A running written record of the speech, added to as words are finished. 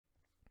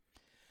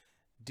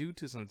due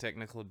to some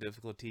technical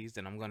difficulties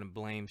that I'm going to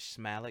blame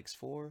Schmalix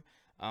for,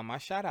 my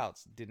shout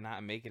outs did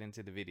not make it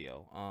into the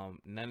video.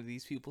 None of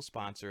these people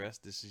sponsor us.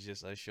 This is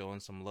just us showing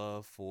some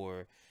love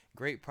for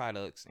great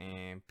products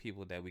and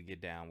people that we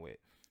get down with.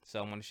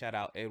 So I'm going to shout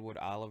out Edward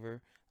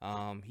Oliver.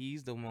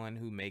 He's the one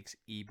who makes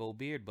Ebo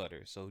beard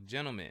butter. So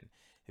gentlemen,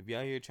 if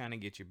y'all here trying to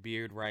get your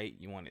beard right,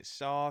 you want it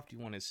soft, you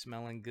want it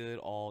smelling good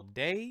all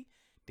day,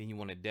 then you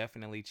want to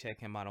definitely check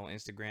him out on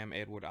Instagram,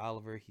 Edward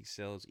Oliver. He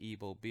sells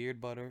Ebo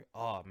beard butter.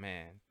 Oh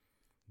man,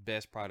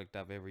 best product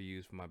I've ever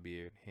used for my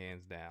beard,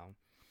 hands down.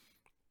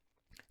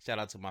 Shout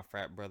out to my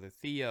frat brother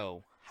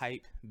Theo,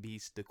 Hype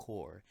Beast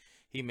Decor.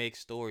 He makes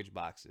storage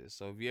boxes.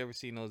 So if you ever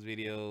seen those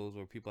videos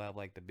where people have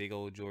like the big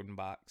old Jordan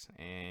box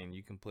and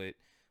you can put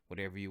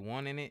whatever you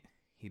want in it,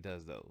 he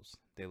does those.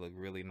 They look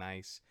really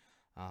nice.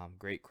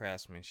 Great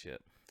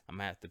craftsmanship. I'm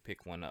gonna have to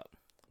pick one up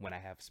when I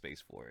have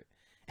space for it.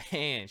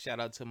 And shout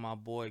out to my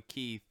boy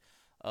Keith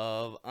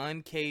of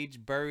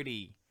Uncaged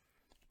Birdie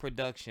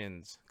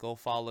Productions. Go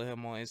follow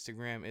him on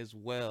Instagram as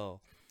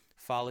well.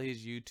 Follow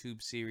his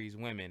YouTube series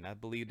Women. I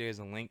believe there's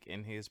a link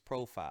in his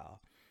profile.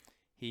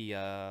 He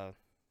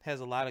has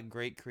a lot of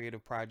great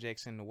creative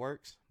projects in the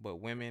works, but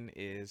Women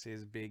is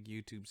his big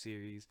YouTube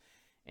series,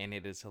 and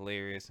it is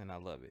hilarious, and I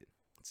love it.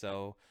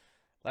 So,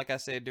 like I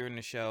said during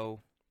the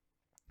show,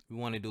 we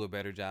want to do a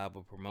better job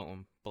of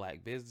promoting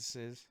black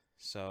businesses.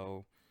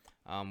 So,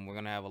 we're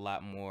going to have a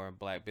lot more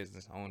black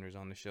business owners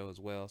on the show as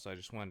well. So I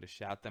just wanted to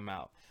shout them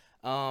out.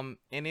 And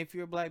if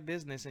you're a black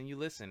business and you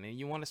listen and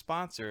you want to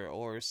sponsor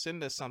or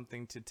send us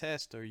something to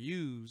test or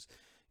use,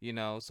 you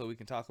know, so we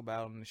can talk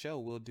about on the show,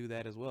 we'll do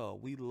that as well.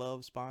 We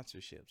love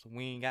sponsorships.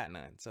 We ain't got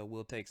none, so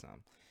we'll take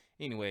some.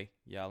 Anyway,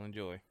 y'all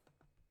enjoy.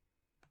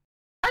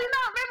 Oh, you know,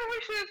 maybe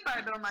we should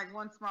start doing like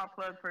one small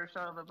plug per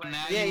show of a black.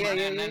 Yeah.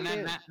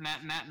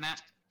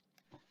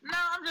 No,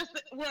 I'm just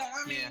well.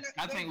 I mean, Yeah,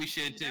 I think we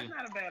should too. That's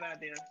not a bad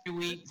idea. Every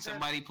week,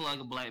 somebody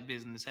plug a black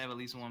business, have at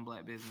least one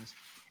black business,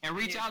 and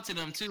reach out to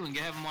them too and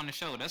have them on the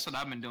show. That's what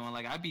I've been doing.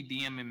 Like I be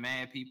DMing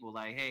mad people,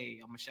 like, "Hey,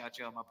 I'm gonna shout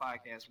you out my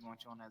podcast. We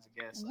want you on as a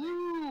guest." Like,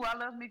 Ooh, I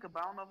love Mika,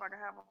 but I don't know if I can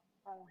have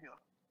her on here.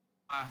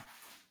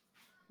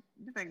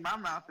 You think my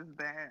mouth is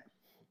bad?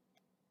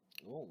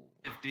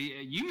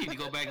 You need to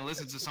go back and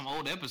listen to some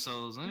old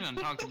episodes. We done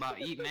talked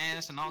about eating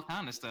ass and all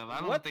kind of stuff.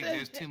 I don't think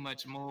there's too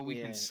much more we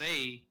can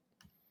say.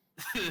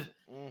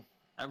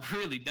 I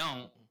really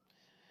don't.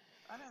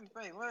 I didn't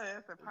say what.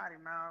 It's a potty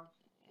mouth.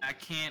 I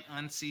can't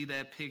unsee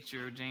that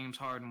picture of James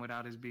Harden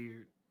without his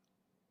beard.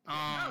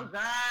 Oh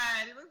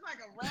God, it looks like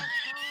a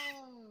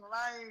raccoon.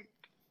 Like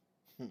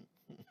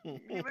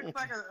he looks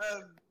like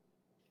a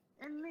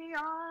in the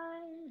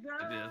eyes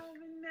of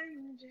an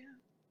angel.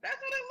 That's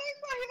what it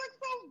looks like. He looks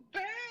so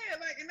bad.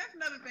 Like, and that's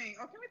another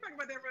thing. Oh, can we talk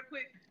about that real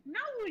quick?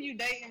 Know who you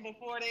dating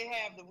before they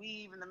have the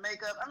weave and the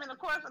makeup. I mean, of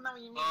course, I know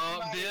when you meet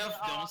somebody. Biff,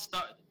 don't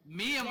start.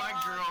 Me and my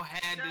girl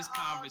had this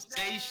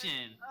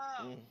conversation.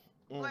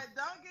 But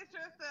don't get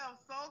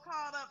yourself so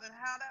caught up in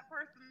how that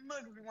person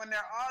looks when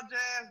they're all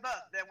jazzed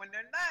up that when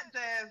they're not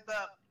jazzed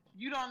up,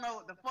 you don't know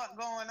what the fuck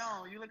going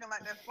on. You looking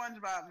like that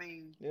SpongeBob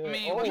meme. Yeah. I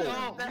mean, we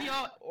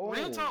all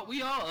real talk.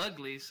 We all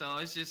ugly, so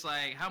it's just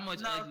like, how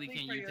much ugly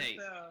can you take?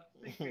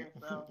 Speak for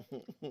yourself.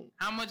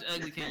 How much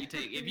ugly can you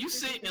take? If you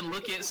sit and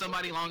look at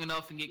somebody long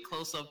enough and get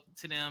close up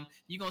to them,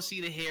 you're gonna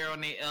see the hair on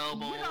their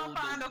elbow. You don't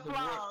find a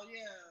flaw,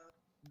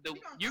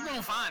 you're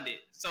gonna find it.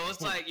 So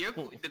it's like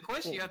the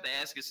question you have to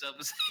ask yourself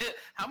is,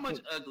 how much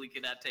ugly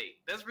can I take?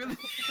 That's really.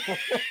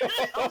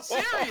 I'm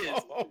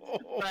serious.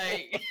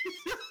 Like.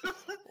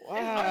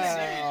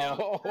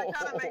 Wow. That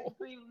kind of makes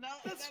me seem, I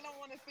don't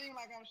want to seem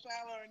like I'm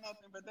shallow or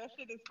nothing, but that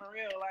shit is for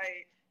real.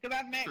 Like, because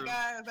I've met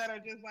guys that are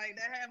just like,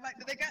 that have like,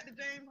 they got the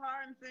James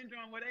Harden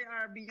syndrome where they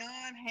are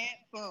beyond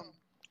handsome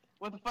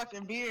with a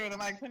fucking beard. And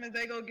like, as soon as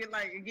they go get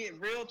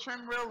real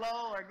trim real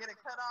low or get it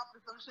cut off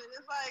or some shit,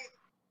 it's like,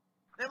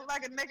 they look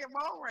like a naked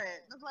mole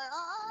rat. It's like,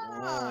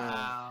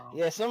 wow.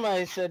 Yeah,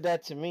 somebody said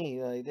that to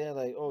me. Like, they're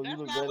like, oh, you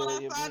look better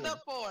with your beard. That's not what I signed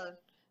up for.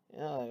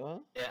 Yeah, like,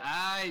 what? Yeah,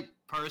 I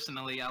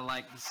personally, I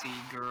like to see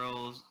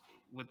girls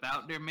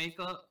without their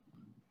makeup.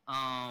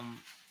 I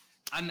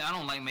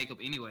don't like makeup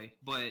anyway,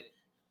 but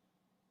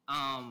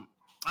I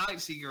like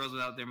to see girls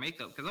without their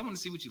makeup because I want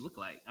to see what you look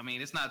like. I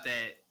mean, it's not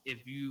that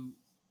if you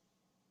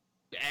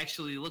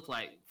actually look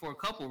like, for a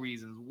couple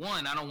reasons.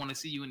 One, I don't want to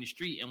see you in the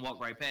street and walk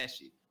right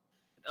past you.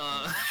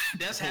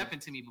 That's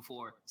happened to me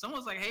before.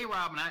 Someone's like, "Hey,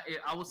 Rob," and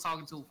I was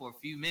talking to him for a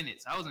few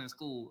minutes. I was in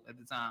school at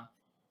the time.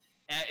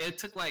 And it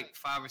took like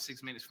 5 or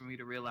 6 minutes for me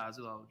to realize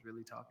who I was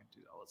really talking to.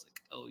 I was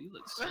like, "Oh, you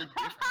look so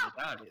different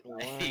without it."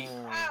 Like,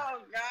 oh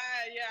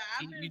God,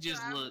 yeah. You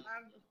just look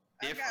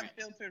different.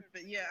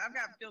 I've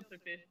got filter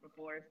fish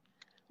before.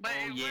 But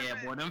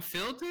boy, them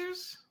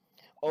filters.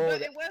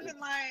 But it wasn't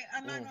like,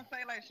 I'm not gonna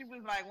say like she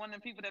was like one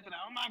of the people that been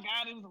like, oh my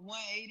God, it was a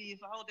 180,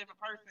 it's a whole different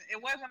person.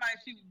 It wasn't like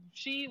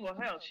she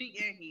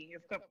and he.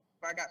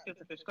 I got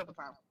filter fish a couple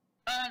times.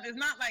 It's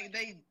not like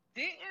they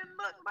didn't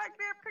look like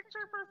their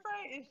picture per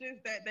se. It's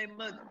just that they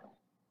look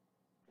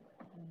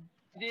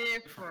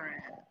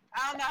different.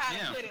 I don't know how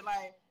to put it.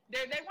 Like They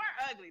weren't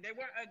ugly. They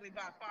weren't ugly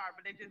by far,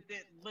 but they just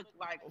didn't look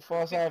like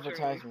false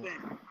advertisement.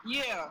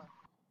 Yeah.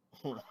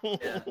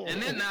 Yeah.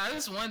 And then now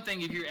this one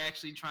thing if you're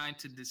actually trying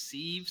to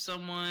deceive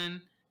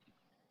someone.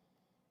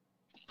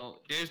 Oh,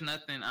 there's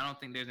nothing. I don't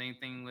think there's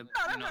anything with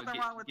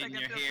wrong with getting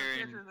your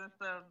hair and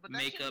stuff, but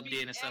makeup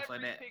did and stuff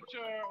like that. Picture,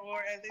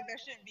 or at least that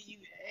shouldn't be you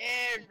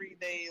every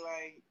day.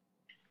 Like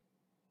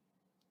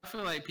I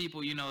feel like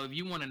people, if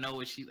you want to know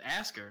what she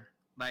ask her.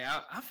 Like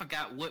I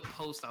forgot what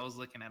post I was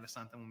looking at or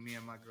something when me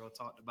and my girl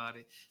talked about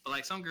it. But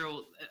like some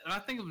girl, and I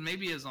think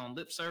maybe it's on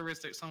lip service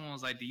that someone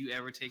was like, "Do you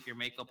ever take your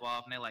makeup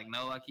off?" And they're like,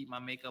 "No, I keep my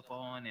makeup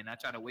on, and I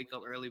try to wake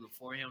up early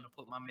before him to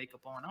put my makeup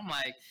on." I'm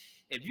like,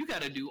 if you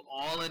got to do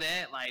all of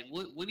that, like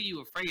what are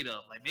you afraid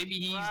of? Like maybe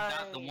he's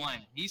not the one.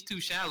 He's too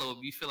shallow.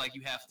 If you feel like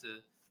you have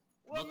to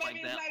look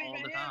like that all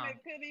the time.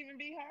 It could even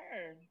be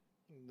her.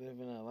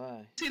 Living a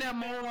lie. See that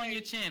mole on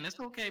your chin? It's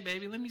okay,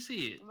 baby. Let me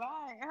see it.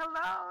 Right.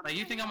 Hello. Like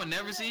you think I'm gonna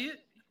never see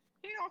it?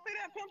 You don't see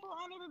that pimple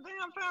under the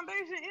damn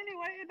foundation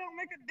anyway. It don't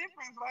make a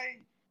difference.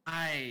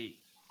 Like.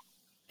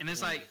 And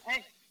it's like.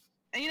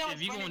 And you know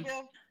what's funny,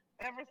 Bill?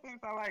 Ever since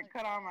I like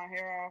cut all my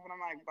hair off and I'm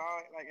like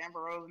bald, like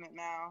Amber Rose in it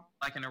now.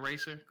 Like an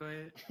eraser. Go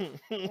ahead.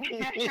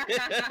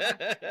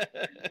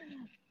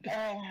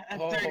 A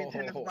dirty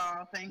tennis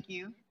ball. Thank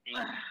you.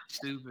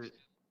 Stupid.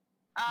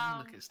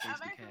 Look at Stacey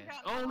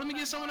Cash. Oh, let me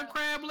get some of the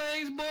crab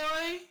legs,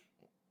 boy.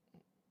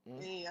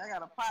 Yeah, I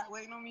got a pot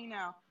waiting on me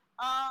now.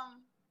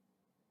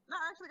 No,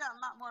 I actually got a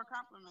lot more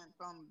compliments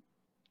on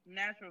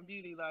natural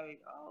beauty.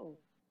 Like,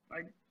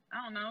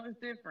 I don't know, it's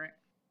different.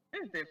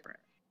 It's different.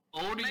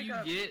 Older you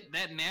get,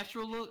 that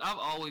natural look. I've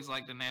always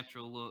liked the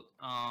natural look.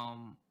 I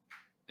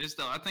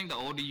think the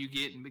older you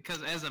get,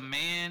 because as a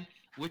man,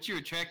 what you're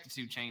attracted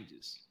to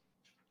changes.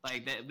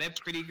 Like that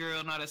pretty girl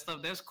and all that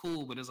stuff. That's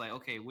cool, but it's like,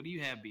 okay, what do you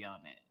have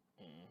beyond that?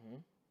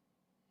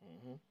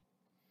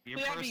 Your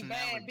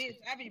personality.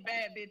 I be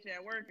bad bitch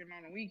at work and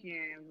on the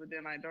weekends, but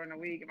then like during the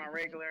week, in my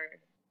regular,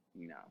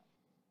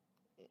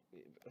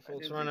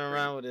 folks running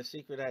around with a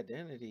secret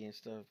identity and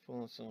stuff,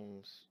 pulling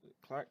some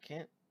Clark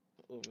Kent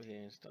over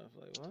here and stuff.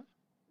 Like what?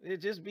 It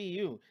just be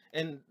you,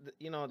 and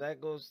that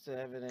goes to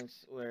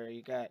evidence where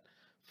you got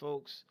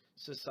folks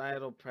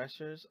societal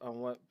pressures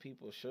on what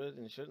people should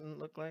and shouldn't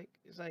look like.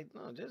 It's like,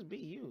 no, just be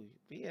you.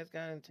 Be as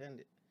God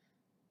intended.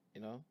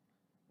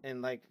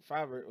 And like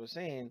Robert was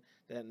saying,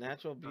 that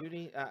natural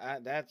beauty,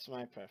 that's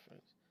my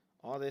preference.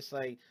 All this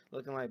like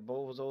looking like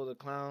Bo's older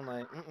clown,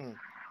 like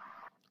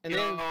And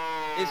then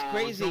it's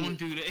crazy. Don't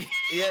do that.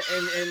 Yeah,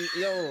 and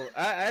yo,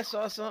 I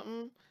saw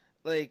something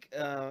like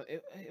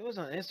it was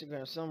on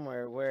Instagram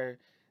somewhere where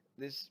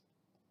this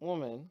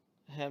woman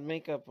had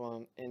makeup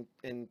on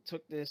and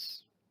took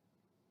this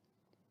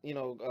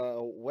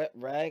wet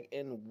rag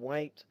and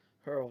wiped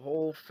her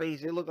whole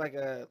face. It looked like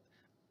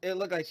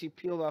she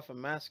peeled off a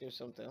mask or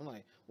something. I'm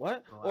like,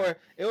 what? Wow. Or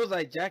it was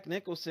like Jack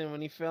Nicholson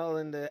when he fell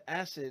in the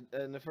acid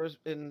in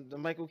the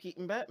Michael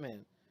Keaton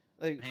Batman.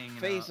 Like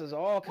face is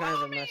all kinds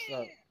of messed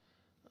up.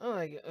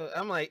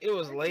 I'm like, it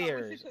was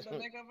layers.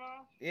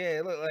 Yeah,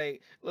 it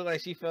looked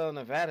like she fell in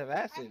a vat of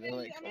acid.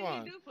 Come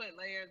on. You do put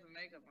layers of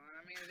makeup on.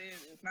 I mean,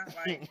 it's not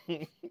like.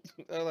 I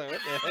was like,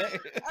 what the heck?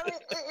 I mean,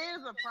 it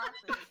is a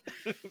process.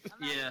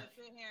 I'm not gonna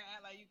sit here and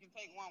act like you can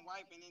take one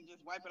wipe and then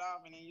just wipe it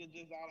off and then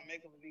all the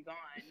makeup will be gone.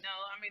 No,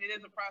 I mean, it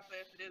is a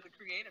process. It is a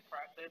creative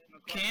process.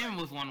 Can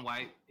with one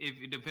wipe,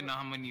 depending on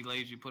how many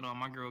layers you put on.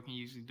 My girl can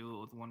usually do it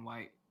with one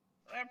wipe.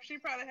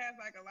 She probably has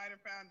like a lighter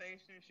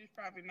foundation. She's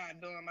probably not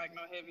doing like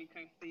no heavy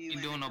concealing.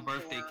 She's doing no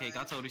birthday cake.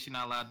 I told her she's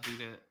not allowed to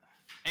do that.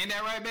 Ain't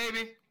that right,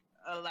 baby?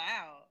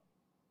 Allowed.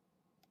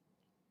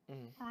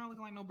 I'm not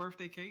looking like no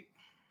birthday cake.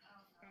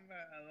 I'm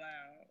not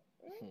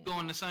allowed. Go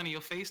in the sun and your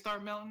face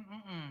start melting?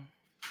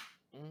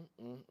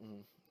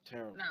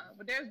 Terrible. No,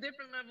 but there's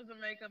different levels of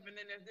makeup, and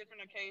then there's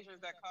different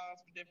occasions that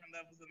calls for different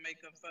levels of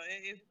makeup. So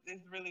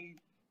it's really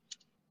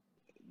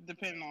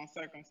depending on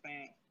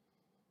circumstance.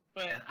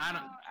 But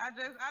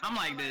I'm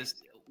like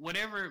this.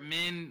 Whatever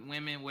men,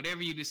 women,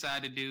 whatever you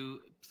decide to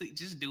do, please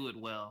just do it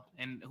well.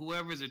 And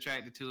whoever's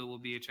attracted to it will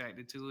be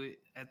attracted to it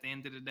at the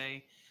end of the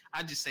day.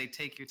 I just say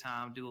take your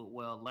time, do it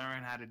well,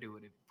 learn how to do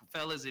it.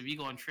 Fellas, if you're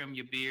going to trim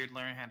your beard,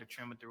 learn how to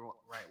trim it the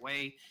right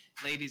way.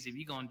 Ladies, if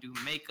you're going to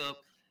do makeup,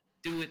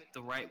 do it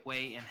the right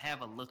way and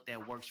have a look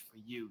that works for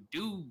you.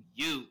 Do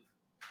you.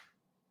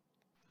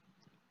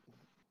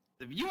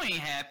 If you ain't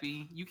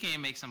happy, you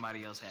can't make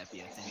somebody else happy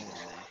at the end of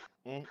the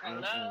day.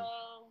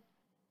 Hello.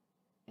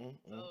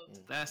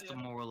 That's the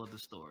moral of the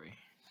story.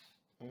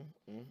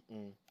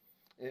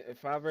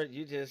 If Robert,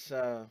 you just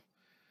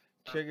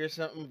trigger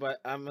something,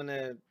 but I'm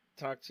gonna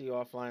talk to you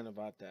offline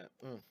about that.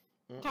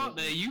 Talk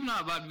to you.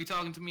 Not about to be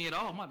talking to me at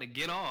all. I'm about to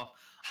get off.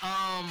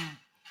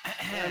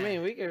 I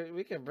mean,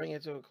 we can bring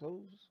it to a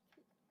close.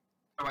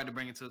 All right, to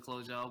bring it to a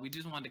close, y'all. We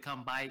just wanted to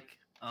come bike.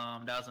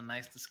 That was a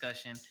nice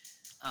discussion.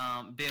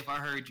 Biff, I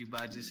heard you,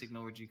 but I just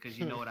ignored you because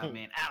you know what I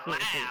meant. Out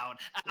loud.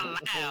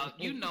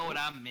 You know what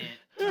I meant.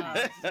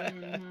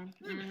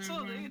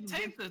 So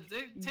take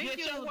Get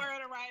your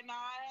word right now.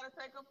 I had to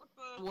take up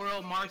a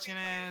world marching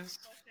ass.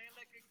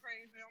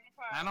 crazy on the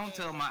I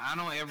podcast. I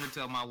don't ever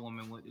tell my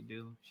woman what to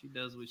do. She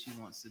does what she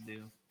wants to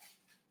do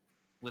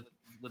with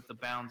the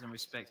bounds and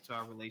respect to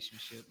our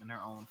relationship and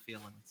her own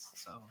feelings.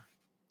 So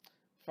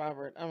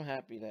Robert, I'm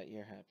happy that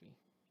you're happy.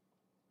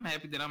 I'm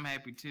happy that I'm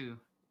happy too.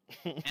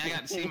 And I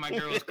got to see my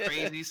girl's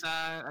crazy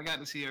side. I got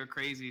to see her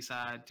crazy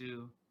side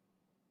too.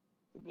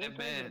 That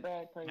bad,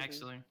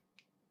 actually.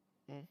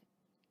 I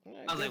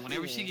was like,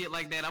 whenever she get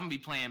like that, I'm gonna be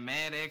playing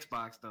mad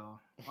Xbox though.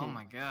 Oh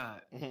my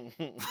god.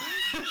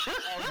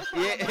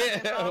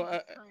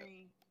 Yeah.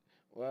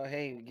 Well,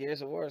 hey,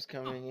 Gears of War is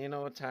coming. You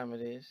know what time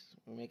it is.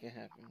 We'll make it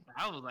happen.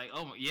 I was like,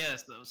 oh my,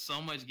 yes,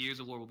 so much Gears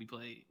of War will be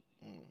played.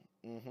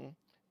 Mm-hmm.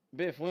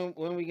 Biff,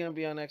 when we gonna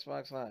be on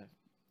Xbox Live?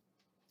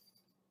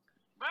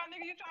 Bro,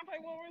 nigga, you trying to play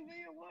World War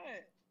Z or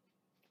what?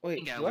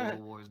 Wait,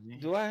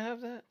 do I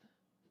have that?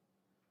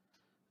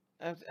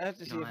 I have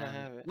to see if I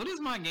have it. What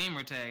is my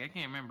gamer tag? I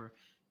can't remember.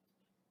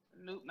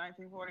 Nuke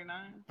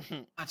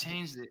 1949. I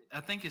changed it. I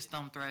think it's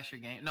Thumb Thrasher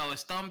game. No,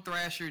 it's Thumb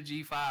Thrasher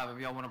G5.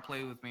 If y'all want to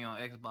play with me on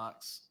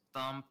Xbox,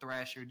 Thumb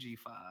Thrasher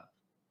G5.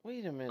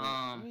 Wait a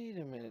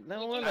minute.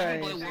 No wonder I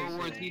can play World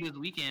War Z this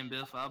weekend,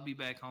 Biff. I'll be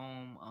back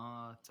home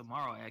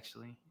tomorrow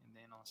actually, and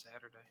then on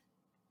Saturday.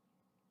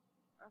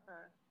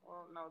 Okay.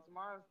 Well, no,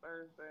 tomorrow's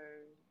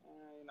Thursday,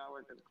 and you know I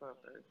work at the club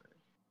Thursday.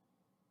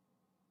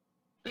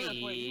 Hey.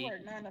 You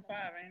work 9 to 5,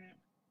 ain't it?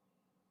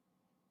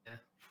 Yeah.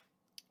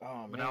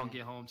 Oh, but man. I don't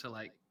get home till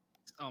like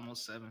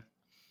almost 7.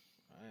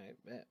 All right,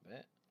 bet.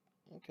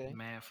 Okay.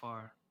 Mad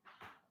far.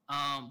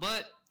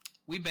 But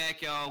we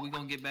back, y'all. We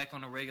gonna get back on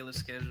the regular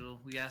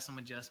schedule. We got some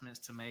adjustments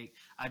to make.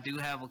 I do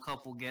have a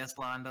couple guests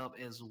lined up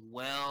as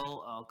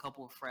well. A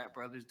couple of frat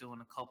brothers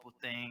doing a couple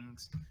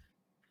things.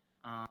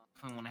 I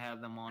want to have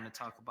them on to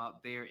talk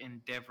about their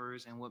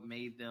endeavors and what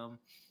made them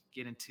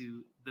get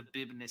into the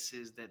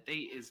businesses that they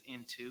is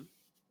into.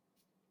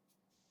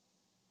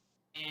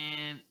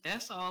 And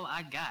that's all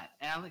I got.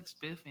 Alex,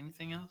 Biff,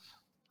 anything else?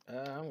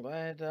 I'm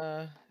glad.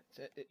 I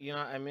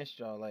missed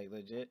y'all, like,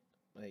 legit.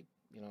 Like,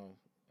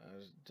 I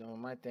was doing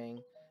my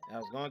thing. I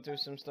was going through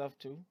some stuff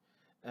too.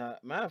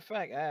 Matter of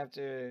fact, I have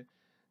to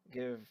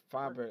give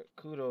Faber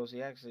kudos.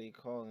 He actually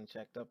called and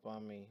checked up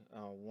on me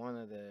on one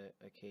of the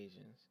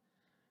occasions,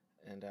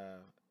 and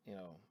that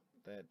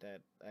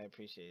I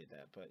appreciated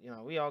that. But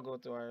we all go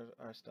through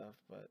our stuff.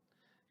 But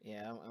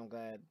yeah, I'm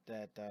glad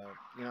that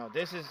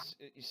this it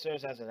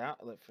serves as an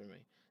outlet for me.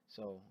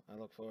 So I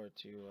look forward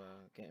to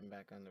getting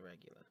back on the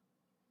regular.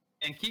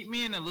 And keep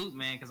me in the loop,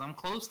 man, because I'm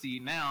close to you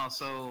now.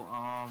 So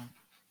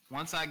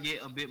once I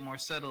get a bit more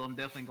settled, I'm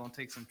definitely gonna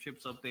take some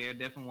trips up there.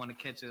 Definitely want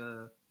to catch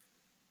a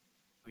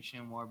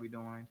Shinwar be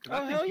doing.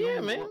 Oh hell yeah,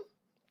 man!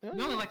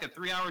 You're only like a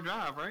 3-hour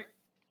drive, right?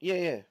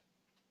 Yeah.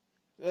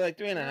 Like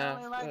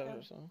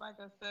 3.5. Like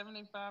a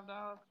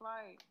 $75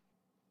 flight.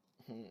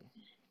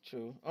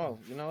 True. Oh,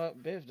 you know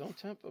what, Biff? Don't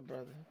tempt a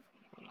brother.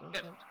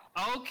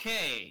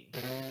 Okay.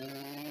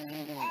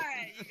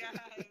 Alright, you guys.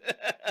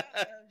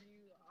 I love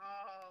you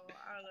all.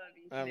 I love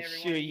you. I'm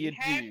sure you do.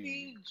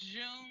 Happy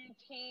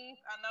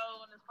Juneteenth. I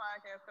know when this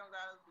podcast comes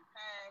out, it'll be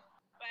past.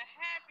 But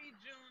happy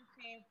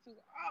Juneteenth to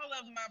all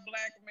of my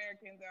Black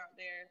Americans out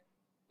there.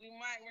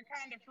 We're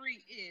kind of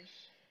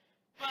free-ish,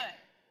 but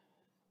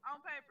on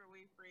paper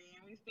we free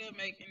and we still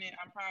making it.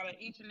 I'm proud of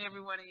each and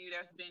every one of you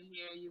that's been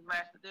here. You've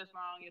lasted this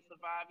long. You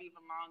survived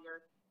even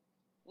longer.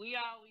 We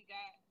all we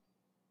got.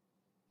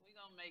 We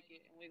gonna make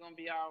it and we gonna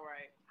be all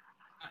right.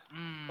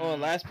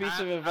 Last piece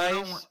of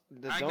advice.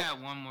 I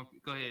got one more.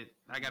 Go ahead.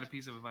 I got a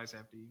piece of advice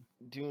after you.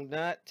 Do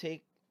not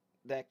take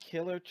that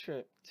killer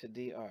trip to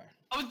DR.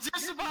 I was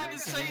just about to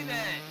say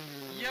that.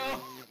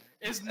 Yo,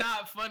 it's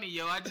not funny,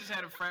 yo. I just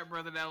had a frat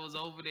brother that was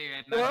over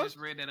there, and I just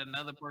read that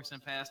another person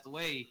passed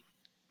away.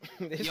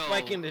 They're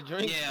spiking the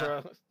drinks,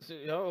 bro.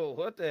 Yo,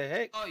 what the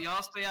heck? Oh,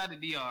 y'all stay out of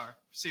DR.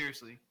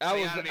 Seriously.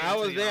 I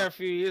was there a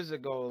few years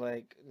ago.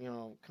 Like,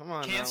 come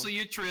on. Cancel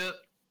your trip.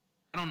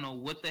 I don't know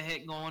what the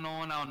heck going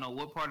on. I don't know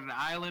what part of the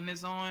island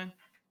is on.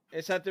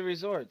 It's at the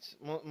resorts.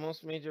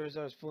 Most major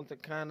resorts. Punta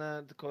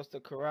Cana, the Costa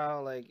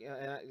Corral. Like,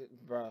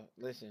 bro,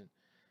 listen.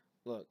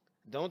 Look,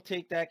 don't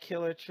take that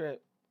killer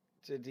trip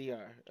to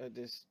DR.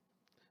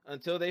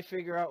 Until they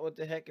figure out what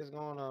the heck is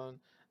going on.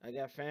 I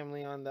got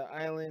family on the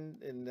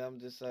island, and I'm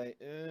just like,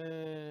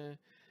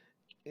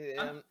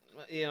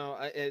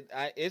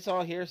 it's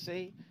all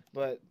hearsay,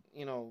 but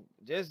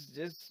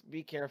just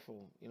be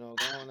careful. Don't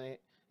want to.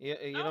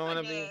 You don't want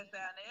to be. There's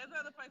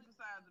other places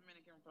besides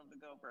Dominican Republic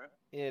to go, bro.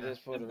 Yeah, there's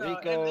Puerto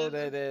Rico.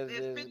 There's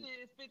 50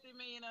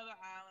 million other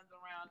islands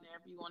around there.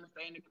 If you want to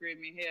stay in the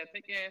Caribbean, hell,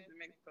 take your ass to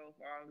Mexico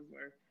for all it's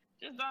worth.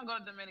 Just don't go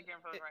to Dominican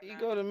Republic right now. You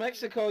go to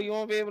Mexico, you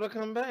won't be able to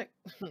come back.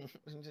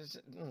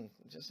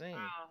 just saying.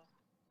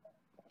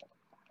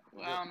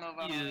 Well, I don't know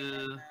about that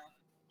now.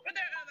 But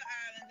there are other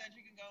islands that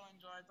you can go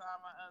enjoy to all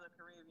my other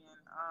Caribbean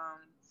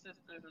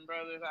sisters and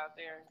brothers out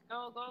there.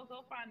 Go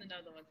find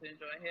another one to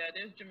enjoy. Hell,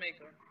 there's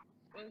Jamaica.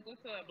 Go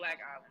to a Black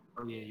island.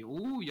 Oh yeah.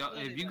 Ooh, y'all,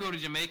 if you go to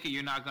Jamaica,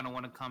 you're not gonna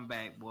want to come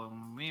back. Boy,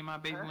 me and my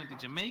baby went to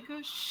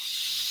Jamaica.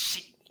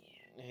 Shit.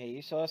 Hey,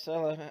 you saw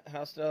Stella,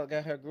 how Stella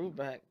got her groove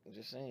back. I'm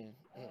just saying.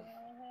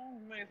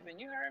 Man, punishment.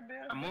 You heard,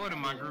 Bill? I'm more than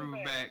my groove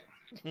back.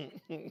 All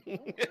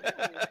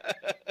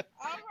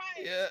right.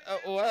 Yeah.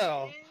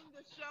 Well. End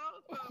the show.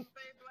 So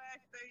stay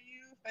black, stay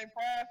you, stay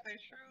proud, stay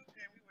true,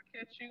 and we will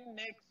catch you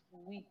next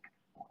week.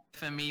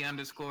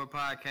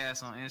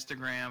 FME_podcast on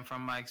Instagram,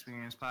 From My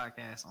Experience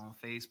Podcast on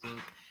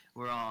Facebook.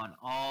 We're on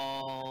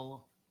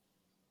all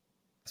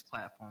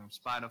platforms: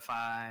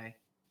 Spotify,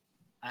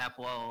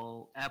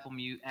 Apple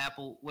Mute,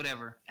 Apple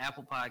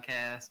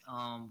Podcast,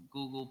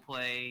 Google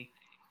Play,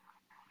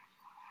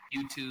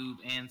 YouTube,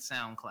 and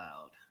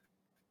SoundCloud.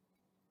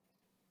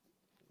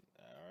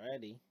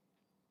 Alrighty.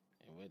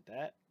 And with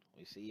that,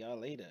 we see y'all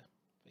later.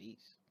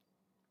 Peace.